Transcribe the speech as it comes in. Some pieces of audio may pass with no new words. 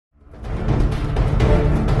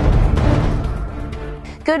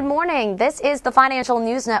Good morning. This is the Financial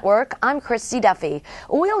News Network. I'm Christy Duffy.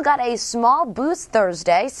 Oil got a small boost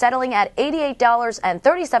Thursday, settling at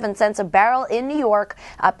 $88.37 a barrel in New York,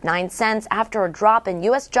 up 9 cents after a drop in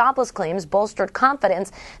U.S. jobless claims bolstered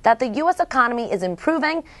confidence that the U.S. economy is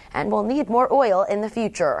improving and will need more oil in the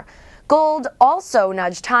future. Gold also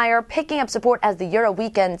nudged higher, picking up support as the euro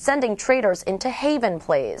weakened, sending traders into haven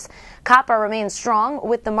plays. Copper remains strong,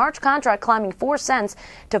 with the March contract climbing 4 cents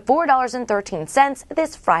to $4.13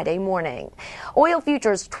 this Friday morning. Oil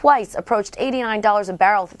futures twice approached $89 a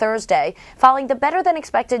barrel Thursday, following the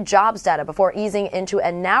better-than-expected jobs data before easing into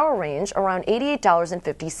a narrow range around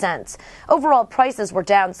 $88.50. Overall prices were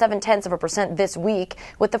down 0.7% this week,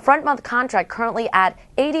 with the front-month contract currently at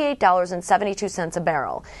 $88.72 a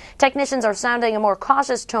barrel. Technicians are sounding a more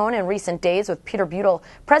cautious tone in recent days, with Peter Beutel,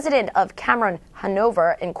 president of Cameron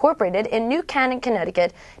Hanover Inc. in New Canaan,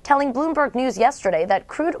 Connecticut, telling Bloomberg News yesterday that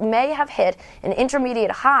crude may have hit an intermediate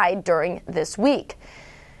high during this week.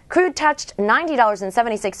 Crude touched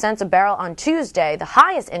 $90.76 a barrel on Tuesday, the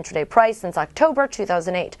highest intraday price since October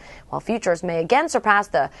 2008. While futures may again surpass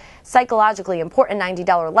the psychologically important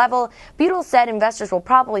 $90 level, Beutel said investors will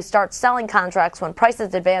probably start selling contracts when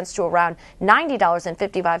prices advance to around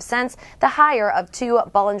 $90.55, the higher of two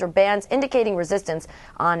Bollinger Bands, indicating resistance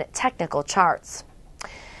on technical charts.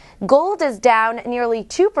 Gold is down nearly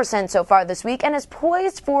 2% so far this week and is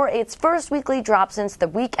poised for its first weekly drop since the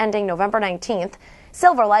week ending November 19th.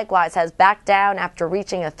 Silver likewise has backed down after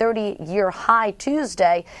reaching a 30-year high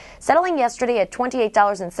Tuesday, settling yesterday at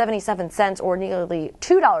 $28.77 or nearly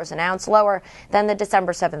 $2 an ounce, lower than the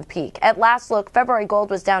December 7th peak. At last look, February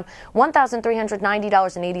gold was down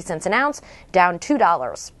 $1,390.80 an ounce, down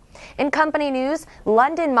 $2. In company news,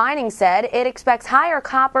 London Mining said it expects higher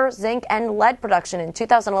copper, zinc, and lead production in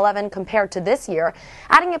 2011 compared to this year,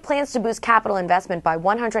 adding it plans to boost capital investment by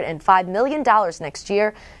 $105 million next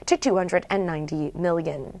year to $290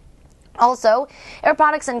 million. Also, Air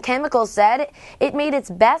Products and Chemicals said it made its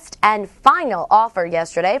best and final offer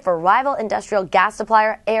yesterday for rival industrial gas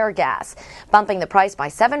supplier Airgas, bumping the price by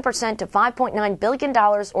 7% to $5.9 billion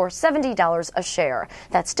or $70 a share.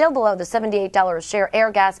 That's still below the $78 a share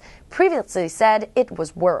Airgas previously said it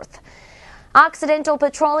was worth. Occidental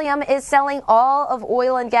Petroleum is selling all of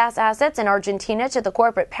oil and gas assets in Argentina to the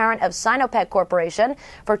corporate parent of Sinopec Corporation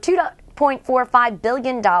for $2.45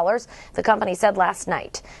 billion, the company said last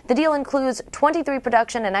night. The deal includes 23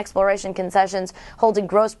 production and exploration concessions holding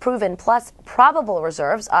gross proven plus probable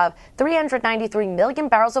reserves of 393 million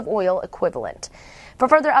barrels of oil equivalent. For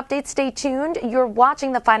further updates, stay tuned. You're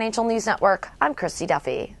watching the Financial News Network. I'm Christy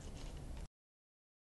Duffy.